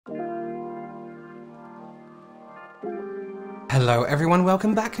Hello everyone,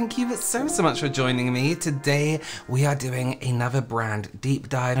 welcome back. Thank you so much for joining me. Today we are doing another brand deep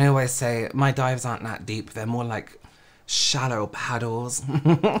dive. I always say my dives aren't that deep, they're more like shallow paddles.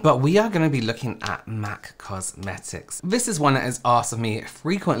 But we are going to be looking at MAC Cosmetics. This is one that is asked of me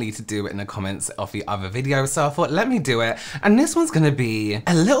frequently to do in the comments of the other videos, so I thought let me do it. And this one's going to be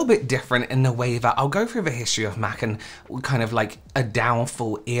a little bit different in the way that I'll go through the history of MAC and kind of like a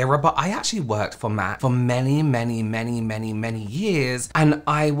downfall era, but I actually worked for MAC for many years, and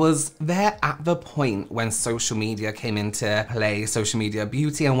I was there at the point when social media came into play, social media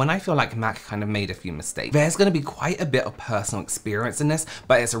beauty, and when I feel like MAC kind of made a few mistakes. There's going to be quite a bit of personal experience in this,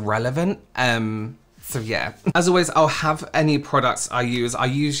 but it's relevant. So yeah, as always, I'll have any products I use. I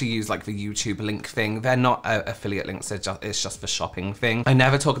usually use like the YouTube link thing. They're not affiliate links, it's just the shopping thing. I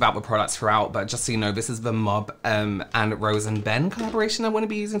never talk about the products throughout, but just so you know, this is the Mob and Rose and Ben collaboration I want to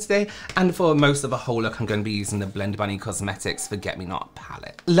be using today. And for most of the whole look, I'm going to be using the Blend Bunny Cosmetics Forget Me Not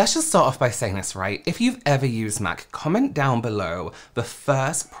palette. Let's just start off by saying this, right? If you've ever used MAC, comment down below the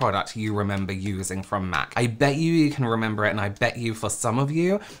first product you remember using from MAC. I bet you can remember it, and I bet you for some of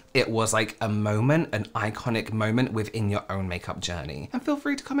you, it was like a moment, an iconic moment within your own makeup journey. And feel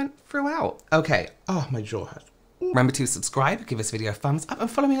free to comment throughout. Okay, oh, my jaw hurts. Remember to subscribe, give this video a thumbs up,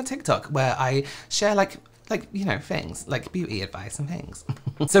 and follow me on TikTok where I share like you know, things, like beauty advice and things.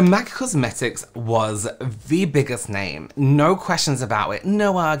 So MAC Cosmetics was the biggest name. No questions about it,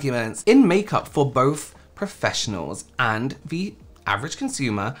 no arguments, in makeup for both professionals and the average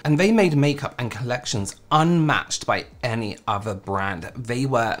consumer, and they made makeup and collections unmatched by any other brand. They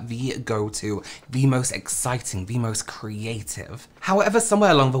were the go-to, the most exciting, the most creative. However,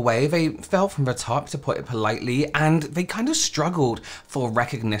 somewhere along the way, they fell from the top, to put it politely, and they kind of struggled for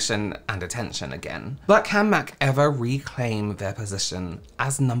recognition and attention again. But can MAC ever reclaim their position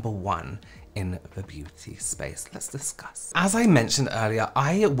as #1 in the beauty space? Let's discuss. As I mentioned earlier,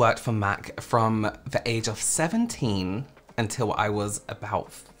 I worked for MAC from the age of 17 until I was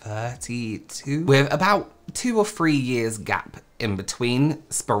about 32, with about 2 or 3 years gap in between,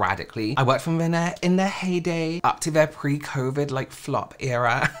 sporadically. I worked from in their heyday up to their pre-COVID like flop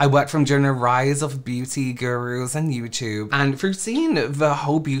era. I worked from during the rise of beauty gurus and YouTube, and through seeing the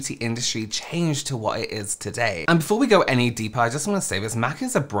whole beauty industry change to what it is today. And before we go any deeper, I just want to say this, MAC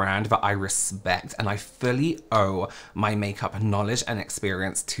is a brand that I respect, and I fully owe my makeup knowledge and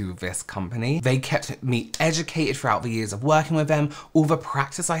experience to this company. They kept me educated throughout the years of working with them, all the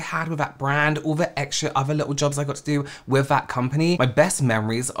practice I had with that brand, all the extra other little jobs I got to do with that company. My best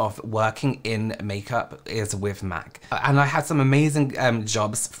memories of working in makeup is with MAC. And I had some amazing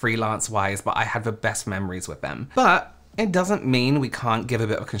jobs freelance wise, but I had the best memories with them. But it doesn't mean we can't give a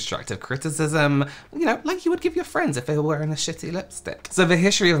bit of constructive criticism, you know, like you would give your friends if they were wearing a shitty lipstick. So the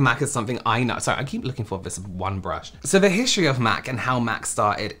history of MAC is something I know. Sorry, I keep looking for this one brush. So the history of MAC and how MAC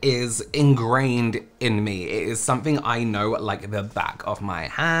started is ingrained in me. It is something I know like the back of my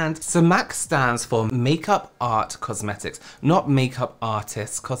hand. So MAC stands for Makeup Art Cosmetics, not Makeup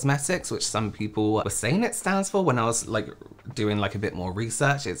Artist Cosmetics, which some people were saying it stands for when I was like doing like a bit more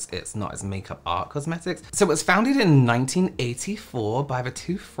research. It's not as Makeup Art Cosmetics. So it was founded in 1984 by the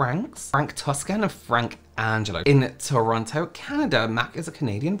two Franks, Frank Toscan and Frank Angelo, in Toronto, Canada. MAC is a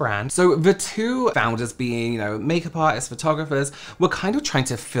Canadian brand. So the two founders, being, you know, makeup artists, photographers, were kind of trying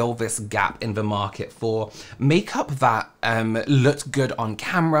to fill this gap in the market for makeup that looked good on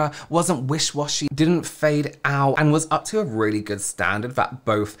camera, wasn't wish-washy, didn't fade out, and was up to a really good standard that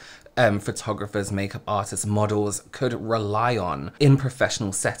both photographers, makeup artists, models could rely on in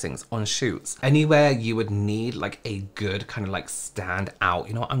professional settings, on shoots. Anywhere you would need like a good kind of like stand out,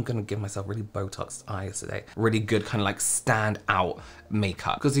 you know what, I'm gonna give myself really Botoxed eyes today, really good kind of like stand out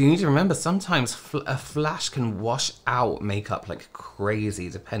makeup, because you need to remember sometimes a flash can wash out makeup like crazy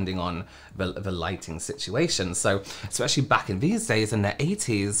depending on the lighting situation. So especially back in these days in the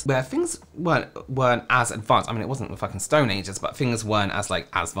 80s, where things weren't as advanced. I mean, it wasn't the fucking Stone Ages, but things weren't as like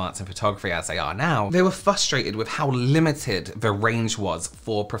advanced in photography as they are now. They were frustrated with how limited the range was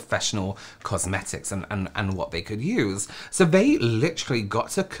for professional cosmetics and what they could use. So they literally got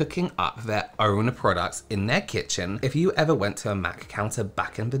to cooking up their own products in their kitchen. If you ever went to a MAC counter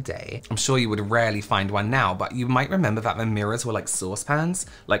back in the day, I'm sure you would rarely find one now, but you might remember that the mirrors were like saucepans,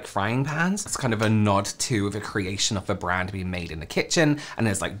 like frying pans. It's kind of a nod to the creation of the brand being made in the kitchen, and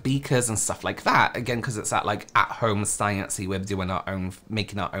there's like beakers and stuff like that, again because it's that like at-home sciencey we're doing our own,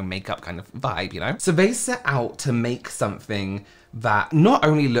 making our own makeup kind of vibe, you know? So they set out to make something that not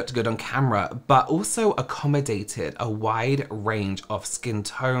only looked good on camera, but also accommodated a wide range of skin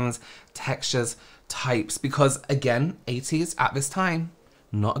tones, textures, types, because again, 80s at this time,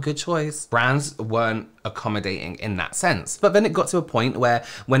 not a good choice. Brands weren't accommodating in that sense. But then it got to a point where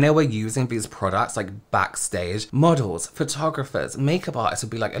when they were using these products, like backstage, models, photographers, makeup artists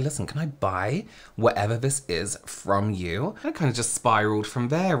would be like, listen, can I buy whatever this is from you? And it kind of just spiraled from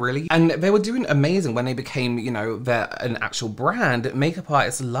there, really. And they were doing amazing when they became, you know, an actual brand. Makeup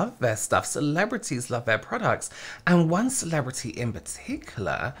artists love their stuff. Celebrities love their products. And one celebrity in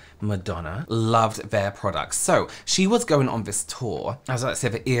particular, Madonna, loved their products. So she was going on this tour. I was about to say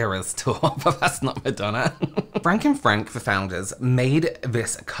the Eras tour, but that's not Madonna. Frank and Frank, the founders, made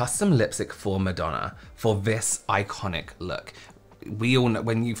this custom lipstick for Madonna for this iconic look. We all know,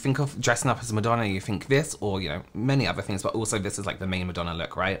 when you think of dressing up as Madonna, you think this, or, you know, many other things, but also this is like the main Madonna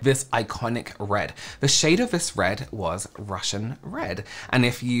look, right? This iconic red. The shade of this red was Russian red. And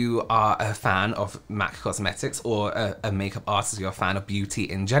if you are a fan of MAC Cosmetics or a makeup artist, you're a fan of beauty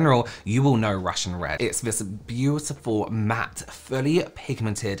in general, you will know Russian red. It's this beautiful, matte, fully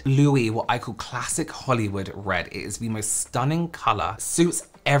pigmented, bluey, what I call classic Hollywood red. It is the most stunning color, suits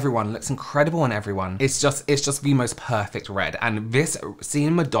everyone, looks incredible on everyone. It's just the most perfect red. And this,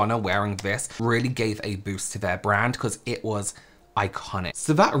 seeing Madonna wearing this really gave a boost to their brand because it was iconic.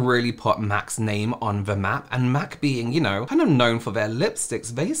 So that really put MAC's name on the map, and MAC being, you know, kind of known for their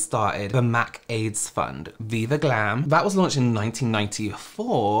lipsticks, they started the MAC AIDS Fund, Viva Glam. That was launched in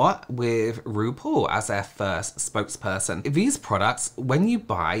 1994 with RuPaul as their first spokesperson. These products, when you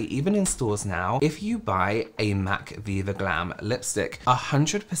buy, even in stores now, if you buy a MAC Viva Glam lipstick,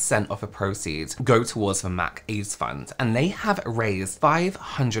 100% of the proceeds go towards the MAC AIDS Fund, and they have raised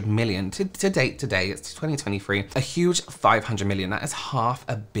 500 million to date today, it's 2023, a huge 500 million. That is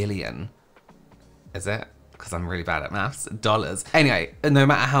 $500 million. Is it? Because I'm really bad at maths. Dollars. Anyway, no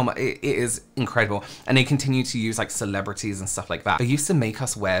matter how much, it is incredible. And they continue to use like celebrities and stuff like that. They used to make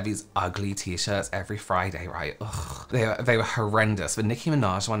us wear these ugly t-shirts every Friday, right? Ugh. They were horrendous. The Nicki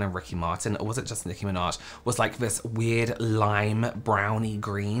Minaj one and Ricky Martin, or was it just Nicki Minaj, was like this weird lime browny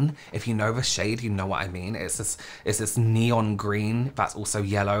green. If you know the shade, you know what I mean. It's this neon green that's also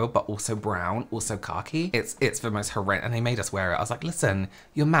yellow, but also brown, also khaki. It's the most horrendous, and they made us wear it. I was like, listen,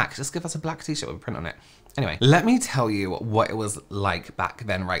 you're MAC, just give us a black t-shirt with a print on it. Anyway, let me tell you what it was like back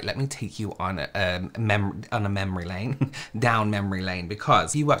then, right? Let me take you on a memory lane, down memory lane,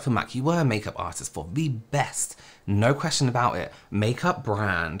 because you worked for MAC, you were a makeup artist for the best, no question about it, makeup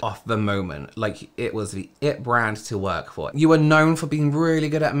brand of the moment. Like, it was the it brand to work for. You were known for being really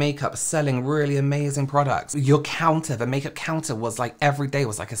good at makeup, selling really amazing products. Your counter, the makeup counter, was like every day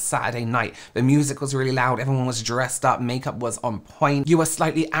was like a Saturday night. The music was really loud, everyone was dressed up, makeup was on point. You were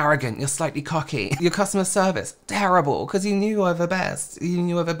slightly arrogant, you're slightly cocky. Your customer service, terrible, because you knew you were the best. You knew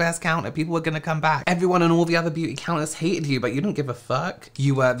you were the best counter, people were gonna come back. Everyone and all the other beauty counters hated you, but you didn't give a fuck.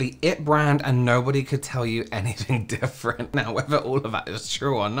 You were the it brand and nobody could tell you anything different. Now, whether all of that is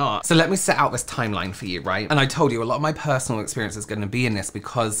true or not. So let me set out this timeline for you, right? And I told you a lot of my personal experience is going to be in this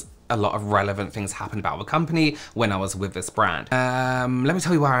because a lot of relevant things happened about the company when I was with this brand. Let me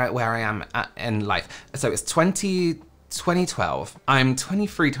tell you where I am in life. So it's 2012. I'm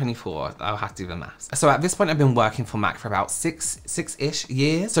 23, 24. I'll have to do the maths. So at this point, I've been working for MAC for about six-ish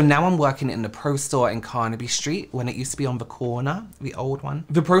years. So now I'm working in the Pro Store in Carnaby Street when it used to be on the corner, the old one.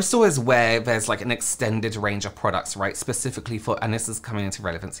 The Pro Store is where there's like an extended range of products, right? Specifically for, and this is coming into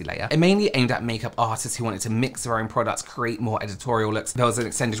relevancy later, it mainly aimed at makeup artists who wanted to mix their own products, create more editorial looks. There was an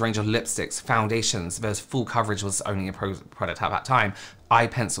extended range of lipsticks, foundations. There's full coverage was only a product at that time. Eye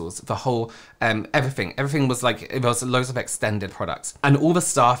pencils, the whole, everything was like, there was loads of extended products. And all the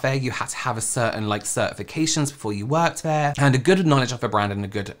staff there, you had to have a certain like certifications before you worked there, and a good knowledge of the brand and a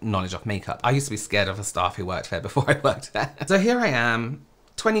good knowledge of makeup. I used to be scared of the staff who worked there before I worked there. So here I am,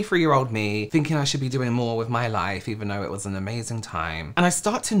 23-year-old me, thinking I should be doing more with my life, even though it was an amazing time. And I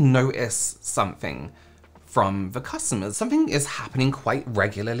start to notice something from the customers. Something is happening quite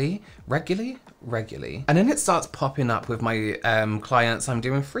regularly. And then it starts popping up with my clients. I'm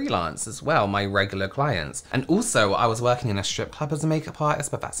doing freelance as well, my regular clients. And also I was working in a strip club as a makeup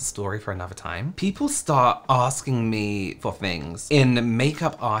artist, but that's a story for another time. People start asking me for things in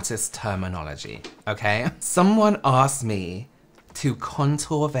makeup artist terminology, okay? Someone asked me to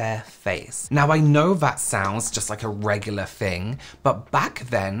contour their face. Now I know that sounds just like a regular thing, but back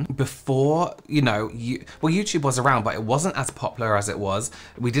then, before, you know, YouTube was around, but it wasn't as popular as it was.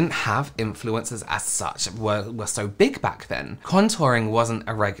 We didn't have influencers as such, were so big back then. Contouring wasn't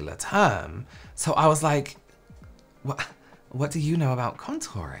a regular term. So I was like, what do you know about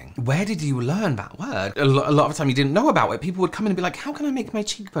contouring? Where did you learn that word? A lot of the time you didn't know about it. People would come in and be like, how can I make my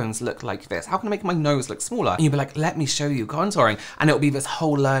cheekbones look like this? How can I make my nose look smaller? And you'd be like, let me show you contouring. And it'll be this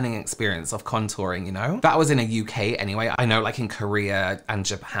whole learning experience of contouring, you know? That was in the UK anyway. I know like in Korea and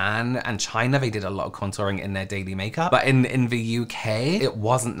Japan and China, they did a lot of contouring in their daily makeup. But in the UK, it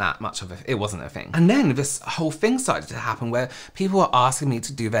wasn't that much of it wasn't a thing. And then this whole thing started to happen where people were asking me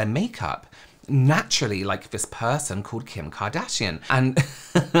to do their makeup. Naturally, like this person called Kim Kardashian. And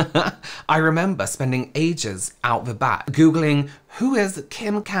I remember spending ages out the back Googling, who is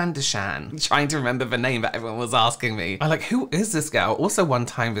Kim Kardashian? Trying to remember the name that everyone was asking me. I'm like, who is this girl? Also one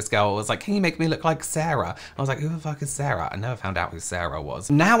time this girl was like, can you make me look like Sarah? I was like, who the fuck is Sarah? I never found out who Sarah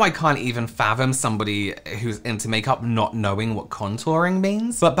was. Now I can't even fathom somebody who's into makeup not knowing what contouring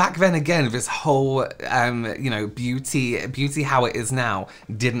means. But back then again, this whole, you know, beauty how it is now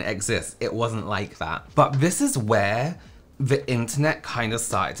didn't exist. It wasn't like that. But this is where the internet kind of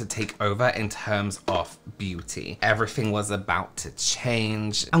started to take over in terms of beauty. Everything was about to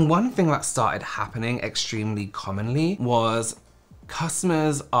change. And one thing that started happening extremely commonly was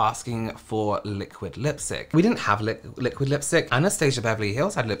customers asking for liquid lipstick. We didn't have liquid lipstick. Anastasia Beverly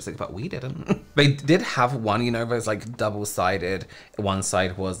Hills had lipstick, but we didn't. They did have one, you know, those like double-sided. One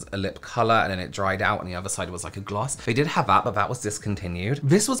side was a lip color and then it dried out and the other side was like a gloss. They did have that, but that was discontinued.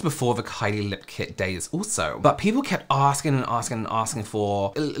 This was before the Kylie lip kit days also. But people kept asking and asking and asking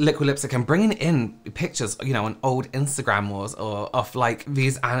for liquid lipstick and bringing in pictures, you know, on old Instagram wars or of like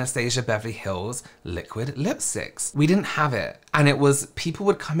these Anastasia Beverly Hills liquid lipsticks. We didn't have it. And it was, people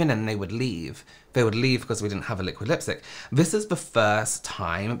would come in and they would leave. They would leave because we didn't have a liquid lipstick. This is the first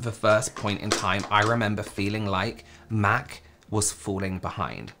time, the first point in time I remember feeling like MAC was falling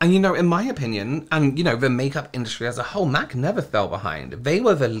behind. And you know, in my opinion, and you know, the makeup industry as a whole, MAC never fell behind. They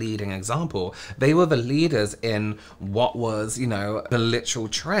were the leading example. They were the leaders in what was, you know, the literal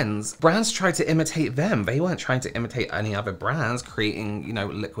trends. Brands tried to imitate them. They weren't trying to imitate any other brands creating, you know,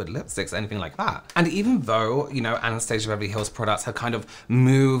 liquid lipsticks, anything like that. And even though, you know, Anastasia Beverly Hills products had kind of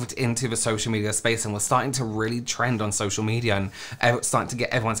moved into the social media space and were starting to really trend on social media and starting to get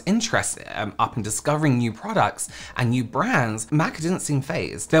everyone's interest up in discovering new products and new brands, MAC didn't seem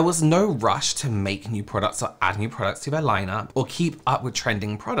phased. There was no rush to make new products or add new products to their lineup or keep up with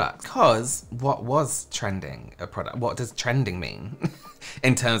trending products. Because what was trending a product? What does trending mean?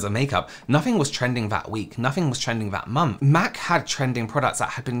 In terms of makeup, nothing was trending that week. Nothing was trending that month. MAC had trending products that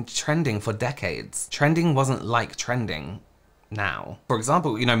had been trending for decades. Trending wasn't like trending now. For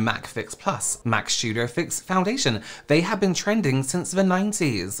example, you know, MAC Fix Plus, MAC Studio Fix Foundation, they have been trending since the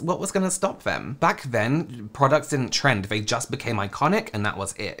 90s. What was gonna stop them? Back then, products didn't trend, they just became iconic and that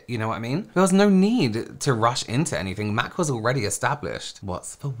was it, you know what I mean? There was no need to rush into anything. MAC was already established.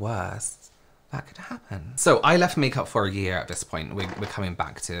 What's the worst that could happen? So I left makeup for a year at this point. We're coming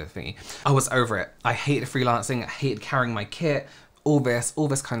back to thingy. I was over it. I hated freelancing, I hated carrying my kit, all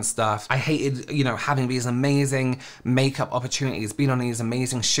this kind of stuff. I hated, you know, having these amazing makeup opportunities, being on these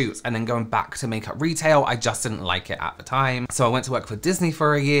amazing shoots and then going back to makeup retail. I just didn't like it at the time. So I went to work for Disney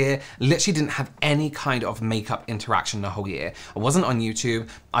for a year, literally didn't have any kind of makeup interaction the whole year. I wasn't on YouTube,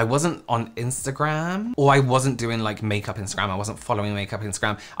 I wasn't on Instagram, or I wasn't doing like makeup Instagram. I wasn't following makeup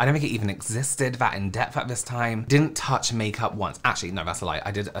Instagram. I don't think it even existed that in depth at this time. Didn't touch makeup once. Actually, no, that's a lie. I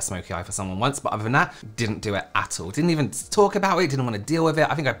did a smoky eye for someone once, but other than that, didn't do it at all. Didn't even talk about it. Didn't want to deal with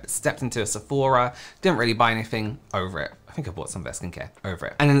it. I think I stepped into a Sephora, didn't really buy anything, over it. I think I bought some of their skincare, over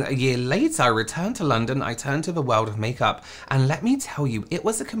it. And then a year later, I returned to London, I turned to the world of makeup, and let me tell you, it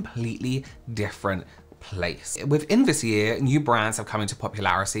was a completely different place. Within this year, new brands have come into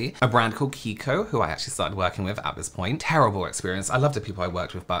popularity. A brand called Kiko, who I actually started working with at this point. Terrible experience. I love the people I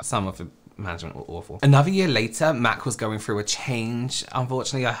worked with, but some of the management were awful. Another year later, MAC was going through a change.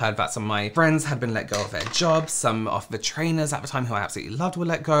 Unfortunately, I heard that some of my friends had been let go of their jobs. Some of the trainers at the time who I absolutely loved were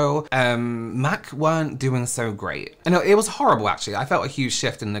let go. MAC weren't doing so great. And it was horrible, actually. I felt a huge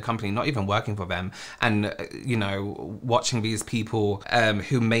shift in the company, not even working for them. And, you know, watching these people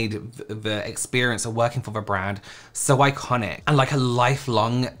who made the experience of working for the brand so iconic and like a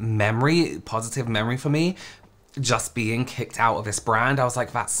lifelong memory, positive memory for me, just being kicked out of this brand. I was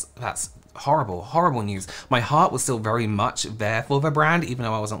like, that's horrible, horrible news. My heart was still very much there for the brand, even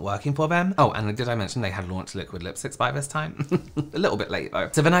though I wasn't working for them. Oh, and did I mention they had launched liquid lipsticks by this time? A little bit late though.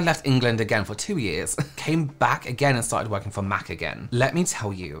 So then I left England again for 2 years, came back again and started working for MAC again. Let me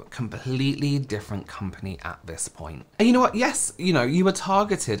tell you, completely different company at this point. And you know what? Yes, you know, you were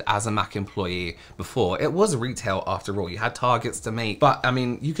targeted as a MAC employee before. It was retail after all. You had targets to make, but I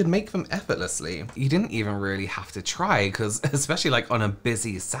mean, you could make them effortlessly. You didn't even really have to try, because especially like on a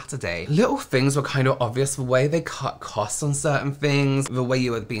busy Saturday, little things were kind of obvious. The way they cut costs on certain things, the way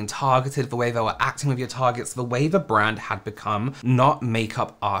you were being targeted, the way they were acting with your targets, the way the brand had become not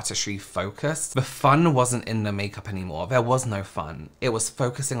makeup artistry focused. The fun wasn't in the makeup anymore. There was no fun. It was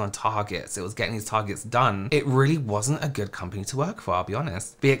focusing on targets. It was getting these targets done. It really wasn't a good company to work for, I'll be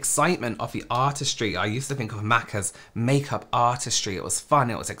honest. The excitement of the artistry, I used to think of MAC as makeup artistry. It was fun,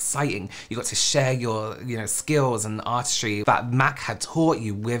 it was exciting. You got to share your, skills and artistry that MAC had taught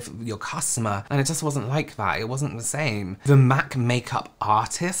you with your customer, and it just wasn't like that. It wasn't the same. The MAC makeup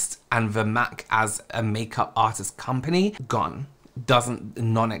artist and the MAC as a makeup artist company, gone.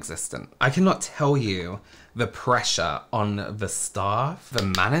 Non-existent. I cannot tell you the pressure on the staff, the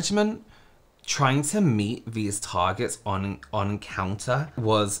management, trying to meet these targets on counter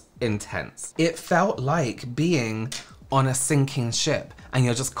was intense. It felt like being on a sinking ship and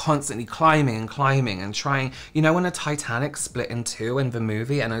you're just constantly climbing and climbing and trying, when a Titanic split in two in the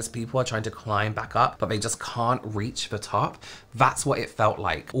movie and those people are trying to climb back up, but they just can't reach the top. That's what it felt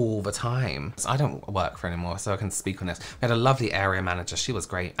like all the time. So I don't work for anymore, so I can speak on this. We had a lovely area manager, she was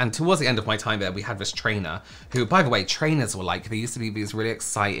great. And towards the end of my time there, we had this trainer who, by the way, trainers were like, there used to be these really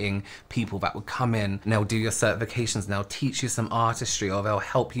exciting people that would come in and they'll do your certifications and they'll teach you some artistry, or they'll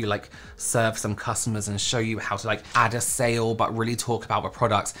help you serve some customers and show you how to add a sale, but really talk about the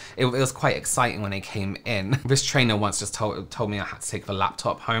products. It was quite exciting when they came in. This trainer once just told me I had to take the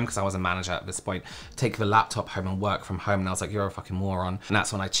laptop home, because I was a manager at this point, take the laptop home and work from home. And I was like, you're a fucking moron. And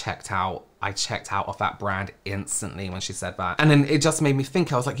that's when I checked out. I checked out of that brand instantly when she said that. And then it just made me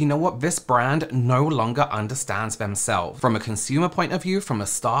think, I was like, you know what? This brand no longer understands themselves. From a consumer point of view, from a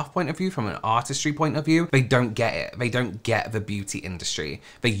staff point of view, from an artistry point of view, they don't get it. They don't get the beauty industry.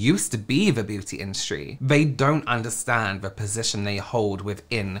 They used to be the beauty industry. They don't understand the position they hold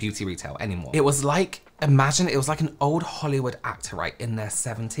within beauty retail anymore. It was like, imagine it was like an old Hollywood actor, right, in their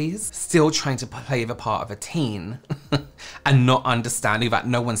 70s, still trying to play the part of a teen and not understanding that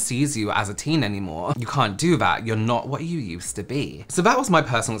no one sees you as a teen anymore. You can't do that. You're not what you used to be. So that was my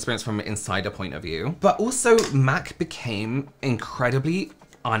personal experience from an insider point of view. But also MAC became incredibly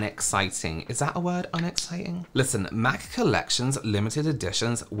unexciting. Is that a word, unexciting? Listen, MAC collections, limited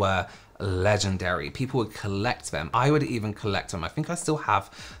editions were legendary. People would collect them. I would even collect them. I think I still have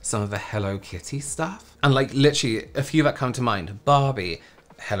some of the Hello Kitty stuff. And literally a few that come to mind, Barbie,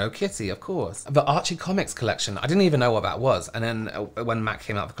 Hello Kitty, of course. The Archie Comics collection, I didn't even know what that was. And then when MAC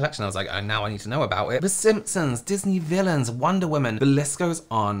came out with the collection, I was like, oh, now I need to know about it. The Simpsons, Disney villains, Wonder Woman, the list goes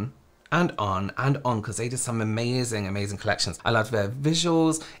on and on and on, because they did some amazing, amazing collections. I loved their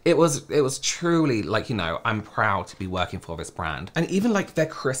visuals. It was truly I'm proud to be working for this brand. And even their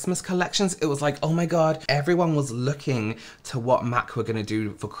Christmas collections, it was like, oh my God, everyone was looking to what MAC were gonna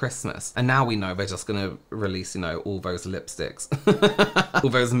do for Christmas. And now we know they're just gonna release, all those lipsticks, all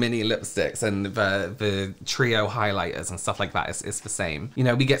those mini lipsticks and the trio highlighters and stuff like that. It's the same.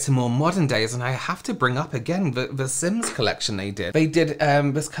 We get to more modern days, and I have to bring up again the Sims collection they did. They did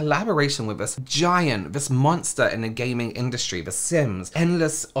this collaboration with this giant, this monster in the gaming industry, The Sims.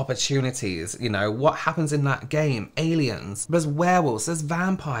 Endless opportunities, what happens in that game? Aliens, there's werewolves, there's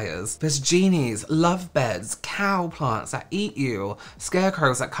vampires, there's genies, love beds, cow plants that eat you,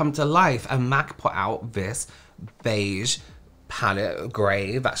 scarecrows that come to life, and MAC put out this beige palette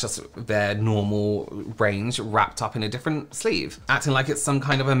grey, that's just their normal range wrapped up in a different sleeve, acting like it's some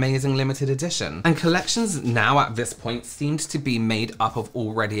kind of amazing limited edition. And collections now at this point seemed to be made up of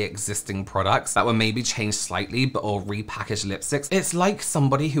already existing products that were maybe changed slightly or repackaged lipsticks. It's like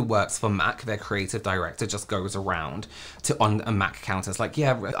somebody who works for MAC, their creative director, just goes around on a MAC counter. It's like,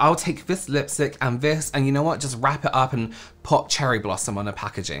 yeah, I'll take this lipstick and this, and you know what, just wrap it up and put cherry blossom on the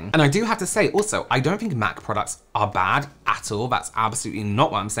packaging. And I do have to say also, I don't think MAC products are bad at all. That's absolutely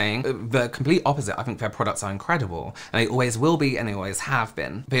not what I'm saying. The complete opposite. I think their products are incredible, and they always will be, and they always have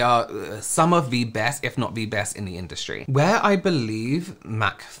been. They are some of the best, if not the best, in the industry. Where I believe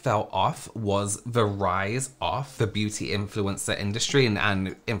MAC fell off was the rise of the beauty influencer industry and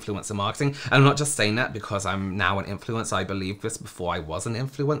influencer marketing. And I'm not just saying that because I'm now an influencer. I believed this before I was an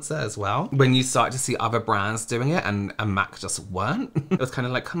influencer as well. When you start to see other brands doing it and MAC just weren't, it was kind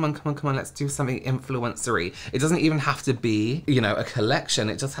of like, come on, let's do something influencery. It doesn't even have to be, a collection.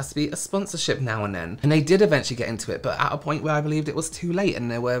 It just has to be a sponsorship now and then. And they did eventually get into it, but at a point where I believed it was too late, and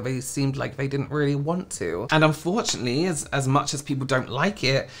they seemed like they didn't really want to. And unfortunately, as much as people don't like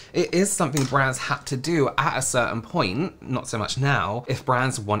it, it is something brands had to do at a certain point, not so much now, if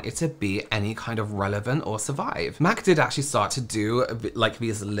brands wanted to be any kind of relevant or survive. MAC did actually start to do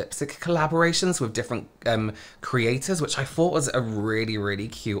these lipstick collaborations with different creators, which I thought was a really, really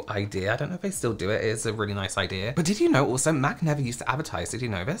cute idea. I don't know if they still do it. It's a really nice idea. But did you know also MAC never used to advertise. Did you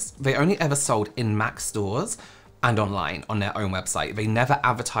know this? They only ever sold in MAC stores and online on their own website. They never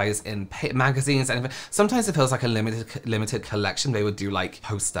advertise in magazines. And sometimes it feels like a limited collection. They would do like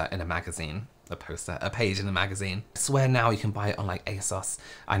poster in a magazine. A page in a magazine. I swear now you can buy it on like ASOS.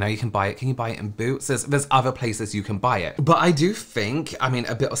 I know you can buy it. Can you buy it in Boots? There's other places you can buy it. But I do think, I mean,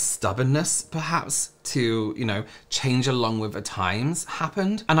 a bit of stubbornness perhaps to, you know, change along with the times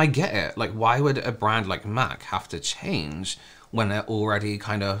happened. And I get it. Like, why would a brand like MAC have to change when they're already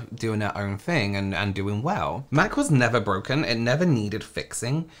kind of doing their own thing and doing well? MAC was never broken. It never needed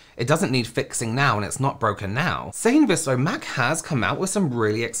fixing. It doesn't need fixing now, and it's not broken now. Saying this though, MAC has come out with some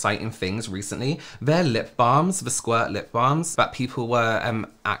really exciting things recently. Their lip balms, the squirt lip balms that people were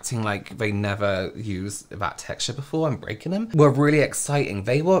acting like they never used that texture before and breaking them, were really exciting.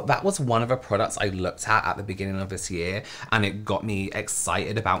 That was one of the products I looked at the beginning of this year, and it got me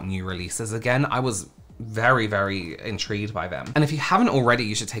excited about new releases again. I was very, very intrigued by them. And if you haven't already,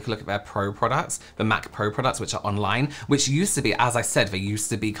 you should take a look at their Pro products, the MAC Pro products, which are online, which used to be, as I said, they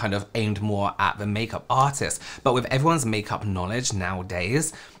used to be kind of aimed more at the makeup artist. But with everyone's makeup knowledge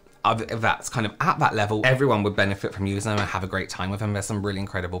nowadays, that's kind of at that level, everyone would benefit from using them and have a great time with them. There's some really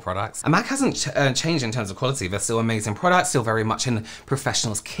incredible products. And MAC hasn't changed in terms of quality. They're still amazing products, still very much in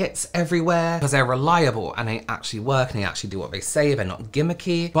professionals' kits everywhere, because they're reliable and they actually work and they actually do what they say. They're not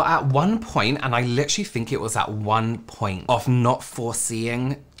gimmicky. But at one point, and I literally think it was at one point of not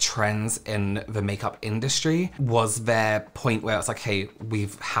foreseeing trends in the makeup industry, was their point where it's like, hey, we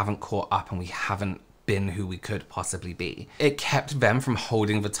haven't caught up and we haven't been who we could possibly be. It kept them from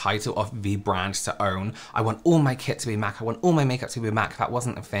holding the title of the brand to own. I want all my kit to be MAC. I want all my makeup to be MAC. That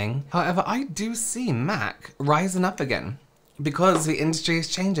wasn't a thing. However, I do see MAC rising up again, because the industry is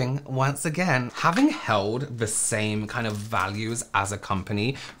changing once again. Having held the same kind of values as a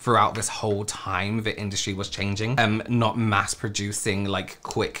company throughout this whole time the industry was changing, not mass producing like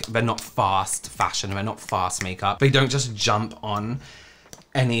quick, they're not fast fashion, they're not fast makeup. They don't just jump on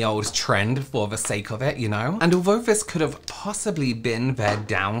any old trend for the sake of it, you know? And although this could have possibly been their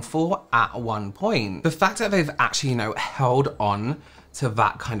downfall at one point, the fact that they've actually, you know, held on to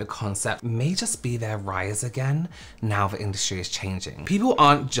that kind of concept may just be their rise again now the industry is changing. People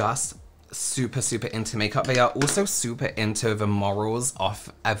aren't just super into makeup, they are also super into the morals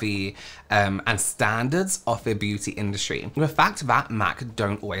of the and standards of the beauty industry. The fact that MAC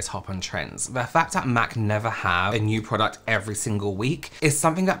don't always hop on trends, the fact that MAC never have a new product every single week is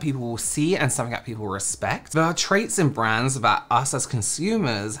something that people will see and something that people respect. There are traits in brands that us as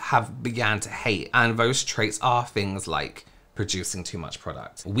consumers have began to hate, and those traits are things like producing too much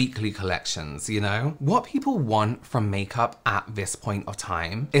product, weekly collections, you know? What people want from makeup at this point of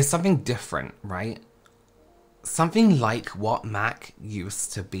time is something different, right? Something like what MAC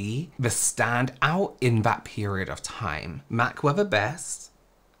used to be, the standout in that period of time. MAC were the best,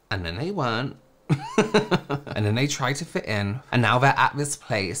 and then they weren't. And then they tried to fit in, and now they're at this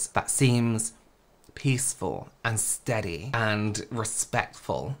place that seems peaceful and steady and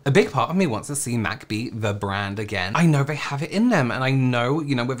respectful. A big part of me wants to see MAC be the brand again. I know they have it in them, and I know,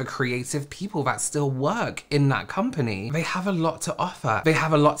 you know, with the creative people that still work in that company, they have a lot to offer. They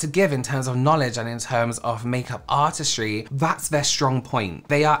have a lot to give in terms of knowledge and in terms of makeup artistry. That's their strong point.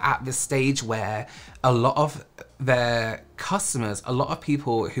 They are at the stage where a lot of their customers, a lot of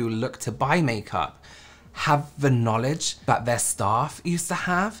people who look to buy makeup, have the knowledge that their staff used to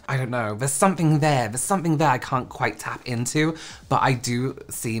have. I don't know, there's something there I can't quite tap into, but I do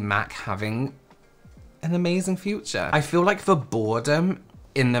see MAC having an amazing future. I feel like the boredom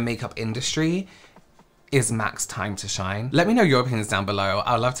in the makeup industry is MAC's time to shine. Let me know your opinions down below.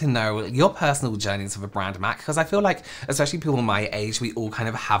 I'd love to know your personal journeys with a brand MAC, because I feel like, especially people my age, we all kind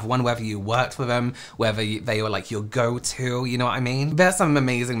of have one, whether you worked with them, whether they were like your go-to, you know what I mean? There's some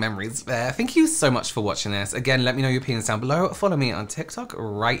amazing memories there. Thank you so much for watching this. Again, let me know your opinions down below. Follow me on TikTok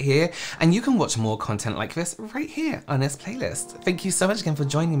right here, and you can watch more content like this right here on this playlist. Thank you so much again for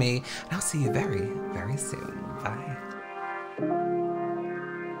joining me, and I'll see you very, very soon. Bye.